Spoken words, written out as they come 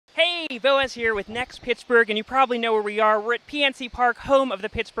Boaz here with Next Pittsburgh, and you probably know where we are. We're at PNC Park, home of the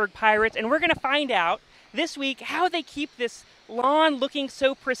Pittsburgh Pirates, and we're going to find out this week how they keep this lawn looking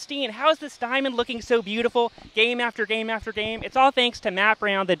so pristine. How is this diamond looking so beautiful game after game after game? It's all thanks to Matt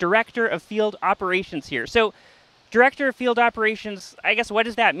Brown, the Director of Field Operations here. So, Director of Field Operations, I guess, what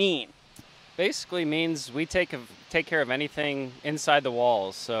does that mean? Basically means we take care of anything inside the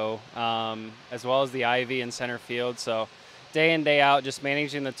walls, so as well as the ivy and center field. So day in, day out, just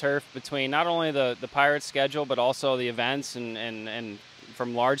managing the turf between not only the Pirates schedule, but also the events and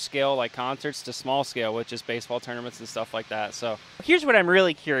from large scale like concerts to small scale with just baseball tournaments and stuff like that. So here's what I'm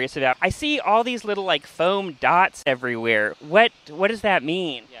really curious about. I see all these little like foam dots everywhere. What does that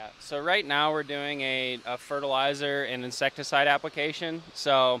mean? Yeah, so right now we're doing a fertilizer and insecticide application.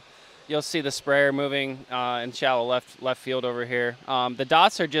 So you'll see the sprayer moving in shallow left field over here. The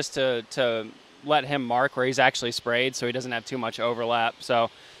dots are just to let him mark where he's actually sprayed, so he doesn't have too much overlap.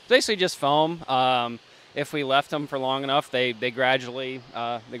 So basically just foam. If we left them for long enough, they gradually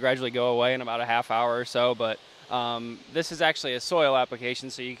go away in about a half hour or so. But this is actually a soil application,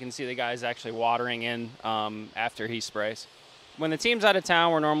 so you can see the guy's actually watering in after he sprays. When the team's out of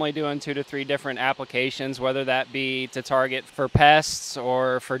town, we're normally doing 2 to 3 different applications, whether that be to target for pests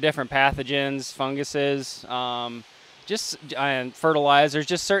or for different pathogens, funguses, and fertilizers,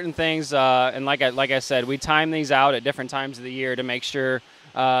 just certain things. And like I said, we time these out at different times of the year to make sure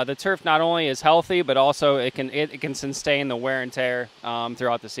the turf not only is healthy, but also it can sustain the wear and tear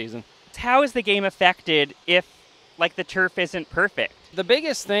throughout the season. How is the game affected if like the turf isn't perfect? The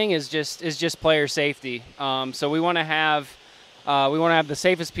biggest thing is just player safety. So we want to have the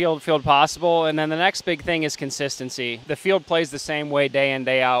safest field possible, and then the next big thing is consistency. The field plays the same way day in,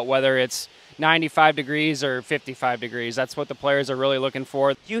 day out, whether it's 95 degrees or 55 degrees. That's what the players are really looking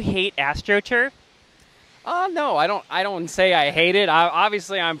for. Do you hate AstroTurf? No, I don't say I hate it.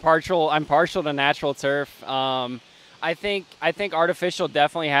 Obviously, I'm partial to natural turf. I think artificial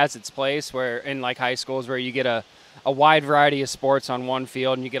definitely has its place, where in like high schools where you get a wide variety of sports on one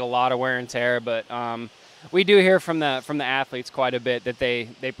field and you get a lot of wear and tear, but we do hear from the athletes quite a bit that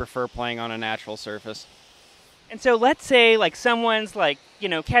they prefer playing on a natural surface. And so let's say like someone's like,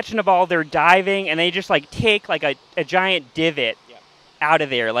 catching a ball, they're diving, and they just like take like a giant divot out of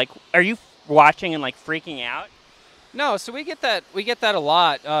there. Like, are you watching and like freaking out? No, so we get that a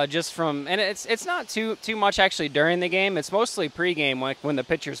lot just from, and it's not too much actually during the game. It's mostly pregame, like when the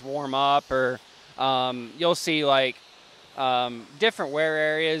pitchers warm up, or you'll see like different wear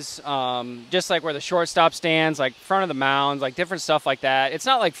areas, just like where the shortstop stands, like front of the mounds, like different stuff like that. It's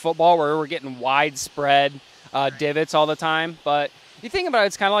not like football where we're getting widespread divots all the time, but you think about it,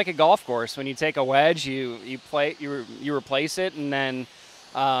 it's kind of like a golf course. When you take a wedge, you replace it, and then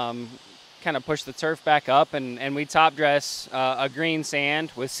kind of push the turf back up, and we top dress a green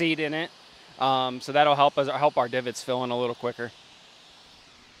sand with seed in it, so that'll help our divots fill in a little quicker.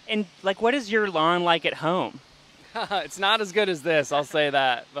 And like, what is your lawn like at home? It's not as good as this, I'll say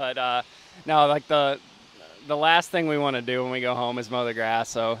that. But no, like the last thing we want to do when we go home is mow the grass.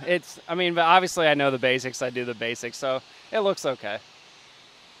 So but obviously I know the basics. I do the basics, so it looks okay.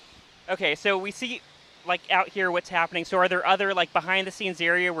 Okay, so we see like out here what's happening. So are there other like behind the scenes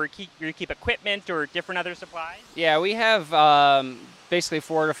area where you keep equipment or different other supplies? Yeah, we have basically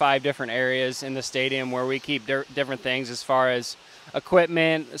 4 to 5 different areas in the stadium where we keep different things as far as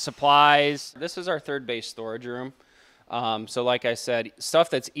equipment, supplies. This is our third base storage room. So like I said, stuff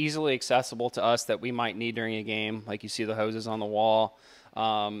that's easily accessible to us that we might need during a game. Like you see the hoses on the wall,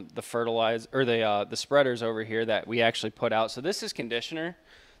 the fertilizer, or the spreaders over here that we actually put out. So this is conditioner.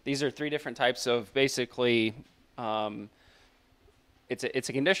 These are 3 different types of basically, it's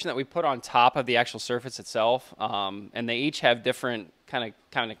a conditioner that we put on top of the actual surface itself, and they each have different kind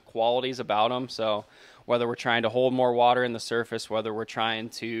of qualities about them. So whether we're trying to hold more water in the surface, whether we're trying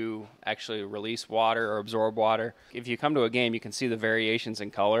to actually release water or absorb water. If you come to a game, you can see the variations in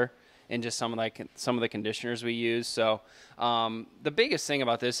color in just some of the conditioners we use. So the biggest thing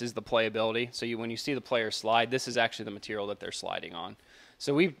about this is the playability. So when you see the player slide, this is actually the material that they're sliding on.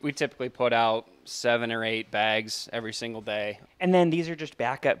 So we typically put out 7 or 8 bags every single day. And then these are just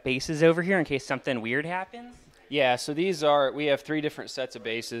backup bases over here in case something weird happens? Yeah, so we have 3 different sets of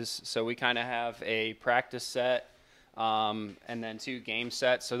bases. So we kind of have a practice set and then 2 game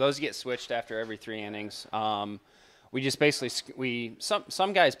sets. So those get switched after every 3 innings. We just basically,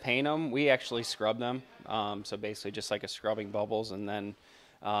 some guys paint them. We actually scrub them. So basically just like a scrubbing bubbles, and then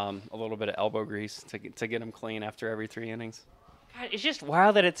a little bit of elbow grease to get them clean after every 3 innings. God, it's just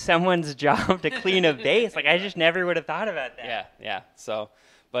wild that it's someone's job to clean a base. Like, I just never would have thought about that. Yeah. So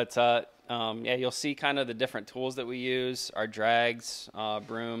But yeah, you'll see kind of the different tools that we use, our drags,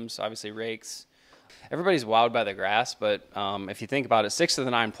 brooms, obviously rakes. Everybody's wowed by the grass, but if you think about it, 6 of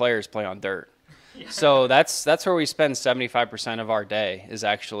the 9 players play on dirt. Yeah. So that's where we spend 75% of our day, is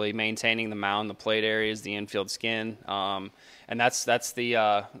actually maintaining the mound, the plate areas, the infield skin, and that's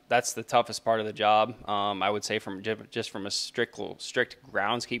the toughest part of the job. I would say from a strict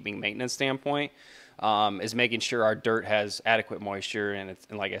groundskeeping maintenance standpoint, is making sure our dirt has adequate moisture, and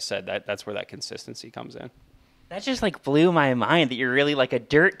like I said, that's where that consistency comes in. That just like blew my mind that you're really like a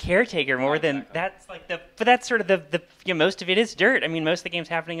dirt caretaker more than that's like but that's sort of the most of it is dirt. I mean, most of the game's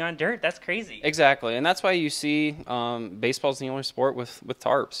happening on dirt. That's crazy. Exactly, and that's why you see baseball's the only sport with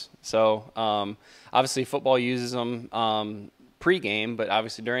tarps. So obviously football uses them pre-game, but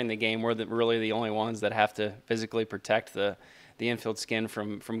obviously during the game we're really the only ones that have to physically protect the infield skin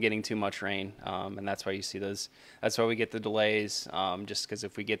from getting too much rain, and that's why you see those. That's why we get the delays, just because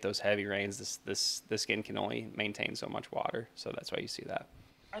if we get those heavy rains, the skin can only maintain so much water. So that's why you see that.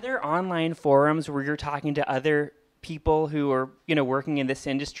 Are there online forums where you're talking to other people who are working in this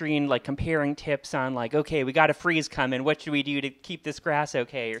industry and like comparing tips on like, okay, we got a freeze coming, what should we do to keep this grass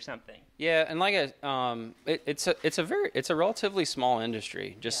okay or something? Yeah, and like it's a relatively small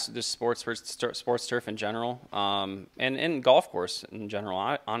industry, just sports turf in general, and golf course in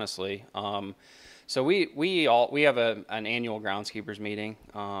general, honestly. So we have an annual groundskeepers meeting,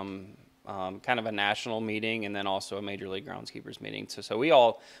 kind of a national meeting, and then also a major league groundskeepers meeting. So we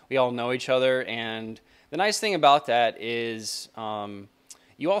all know each other, and the nice thing about that is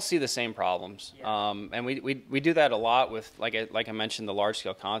you all see the same problems, and we do that a lot with like I mentioned, the large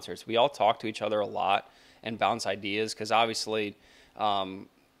scale concerts. We all talk to each other a lot and bounce ideas, because obviously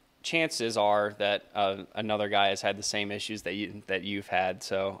chances are that another guy has had the same issues that you've had.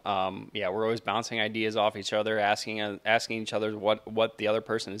 So yeah, we're always bouncing ideas off each other, asking each other what the other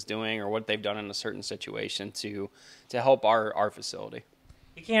person is doing or what they've done in a certain situation to help our facility.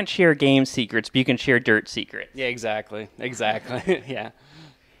 You can't share game secrets, but you can share dirt secrets. Yeah, exactly. Yeah.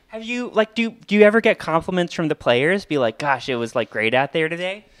 Have you do you ever get compliments from the players? Be like, gosh, it was like great out there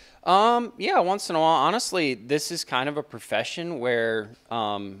today? Yeah, once in a while. Honestly, this is kind of a profession where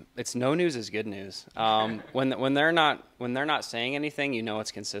it's no news is good news. When they're not saying anything,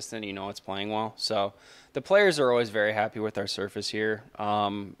 it's consistent, it's playing well. So the players are always very happy with our surface here.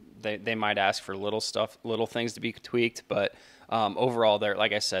 They might ask for little things to be tweaked, but overall,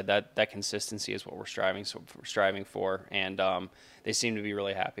 like I said, that consistency is what we're striving for, and they seem to be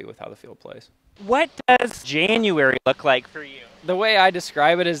really happy with how the field plays. What does January look like for you? The way I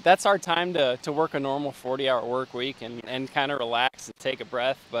describe it is that's our time to work a normal 40-hour work week and kind of relax and take a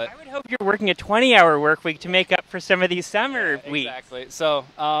breath. But I would hope you're working a 20-hour work week to make up for some of these summer weeks. Exactly. So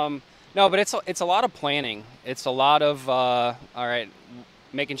no, but it's a lot of planning. It's a lot of all right,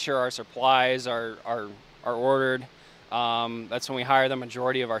 making sure our supplies are ordered. That's when we hire the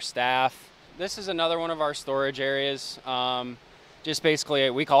majority of our staff. This is another one of our storage areas. Just basically,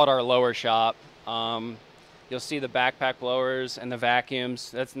 we call it our lower shop. You'll see the backpack blowers and the vacuums.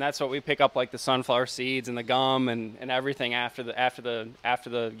 That's what we pick up, like the sunflower seeds and the gum and everything after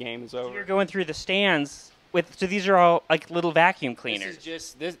the game is over. So you're going through the stands so these are all like little vacuum cleaners.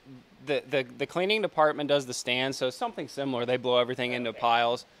 This is just the cleaning department does the stands, so something similar. They blow everything into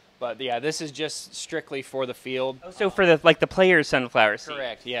piles. But yeah, this is just strictly for the field. Oh, so for the players' sunflower seeds.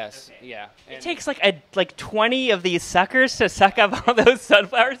 Correct. Yes. Okay. Yeah. It takes like 20 of these suckers to suck up all those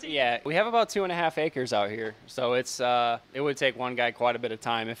sunflower seeds. Yeah, we have about 2.5 acres out here, so it would take one guy quite a bit of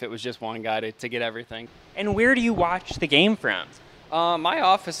time if it was just one guy to get everything. And where do you watch the game from? My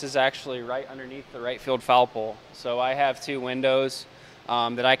office is actually right underneath the right field foul pole, so I have 2 windows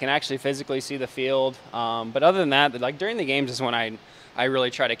that I can actually physically see the field. But other than that, like during the games is when I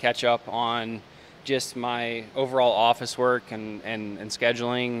really try to catch up on just my overall office work and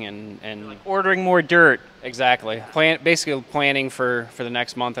scheduling and like ordering more dirt. Exactly. Basically planning for the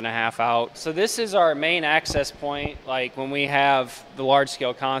next month and a half out. So this is our main access point, like when we have the large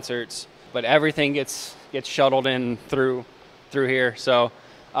scale concerts, but everything gets shuttled in through here. So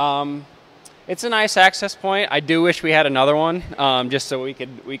it's a nice access point. I do wish we had another one, just so we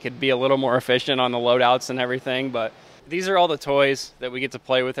could be a little more efficient on the loadouts and everything, but these are all the toys that we get to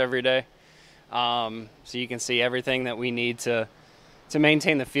play with every day. So you can see everything that we need to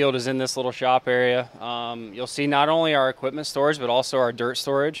maintain the field is in this little shop area. You'll see not only our equipment storage, but also our dirt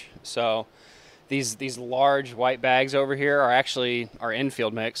storage. So these large white bags over here are actually our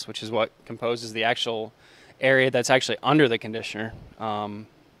infield mix, which is what composes the actual area that's actually under the conditioner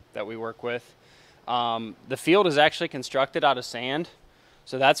that we work with. The field is actually constructed out of sand.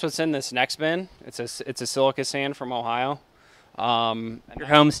 So that's what's in this next bin. It's a silica sand from Ohio. Your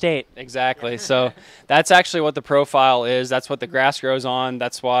home state. Exactly. So that's actually what the profile is. That's what the grass grows on.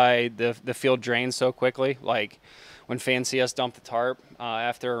 That's why the field drains so quickly. Like when fans see us dump the tarp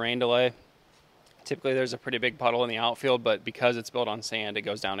after a rain delay, typically there's a pretty big puddle in the outfield, but because it's built on sand, it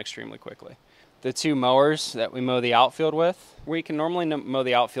goes down extremely quickly. The 2 mowers that we mow the outfield with, we can normally mow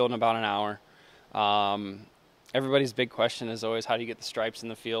the outfield in about an hour. Everybody's big question is always, how do you get the stripes in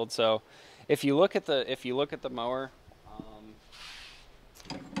the field? So if you look at the mower,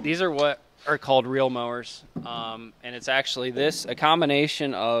 these are what are called reel mowers, and it's actually a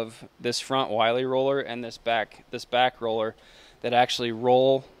combination of this front Wiley roller and this back roller that actually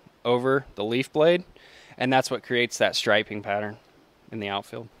roll over the leaf blade, and that's what creates that striping pattern in the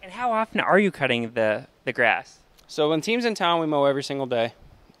outfield. And how often are you cutting the grass? So when team's in town, we mow every single day.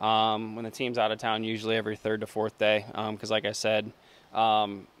 When the team's out of town, usually every 3rd to 4th day, because like I said,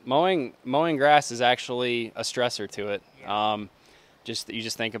 mowing grass is actually a stressor to it. You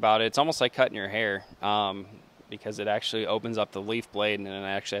just think about it. It's almost like cutting your hair, because it actually opens up the leaf blade and it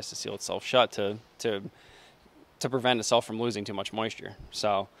actually has to seal itself shut to prevent itself from losing too much moisture.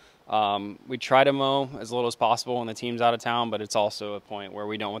 So we try to mow as little as possible when the team's out of town, but it's also a point where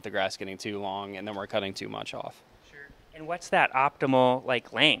we don't want the grass getting too long and then we're cutting too much off. Sure. And what's that optimal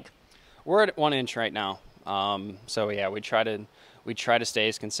length? We're at 1 inch right now. So yeah, we try to stay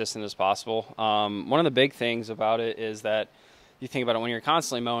as consistent as possible. One of the big things about it is that you think about it, when you're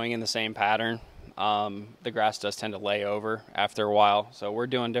constantly mowing in the same pattern, the grass does tend to lay over after a while. So we're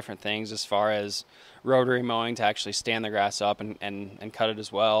doing different things as far as rotary mowing to actually stand the grass up and cut it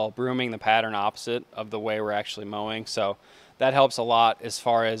as well, brooming the pattern opposite of the way we're actually mowing. So that helps a lot as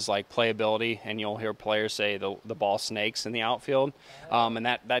far as playability, and you'll hear players say the ball snakes in the outfield, and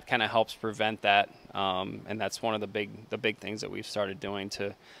that kind of helps prevent that, and that's one of the big things that we've started doing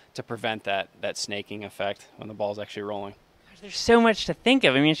to prevent that snaking effect when the ball's actually rolling. There's so much to think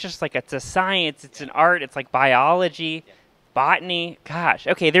of. I mean, it's just it's a science, it's an art, it's like biology, botany. Gosh.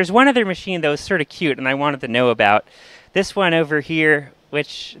 Okay, there's one other machine that was sort of cute and I wanted to know about. This one over here,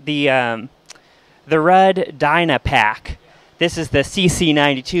 which the Rudd Dynapack. This is the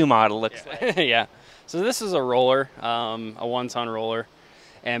CC92 model, looks like. Yeah. So this is a roller, a 1-ton roller.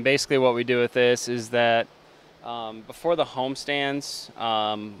 And basically what we do with this is that before the home stands,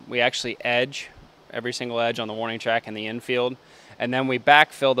 we actually edge every single edge on the warning track in the infield, and then we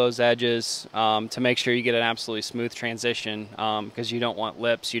backfill those edges to make sure you get an absolutely smooth transition, because you don't want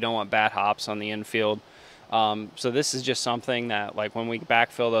lips, you don't want bad hops on the infield. So this is just something that, when we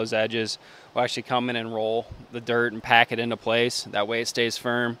backfill those edges, we'll actually come in and roll the dirt and pack it into place. That way it stays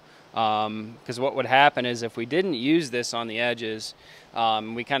firm, because what would happen is if we didn't use this on the edges,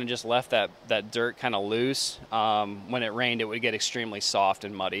 we kind of just left that dirt kind of loose, when it rained it would get extremely soft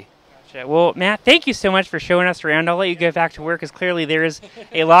and muddy. Well, Matt, thank you so much for showing us around. I'll let you go back to work, because clearly there is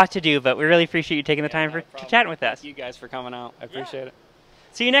a lot to do, but we really appreciate you taking the time for chatting with us. Thank you guys for coming out. I appreciate it.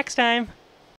 See you next time.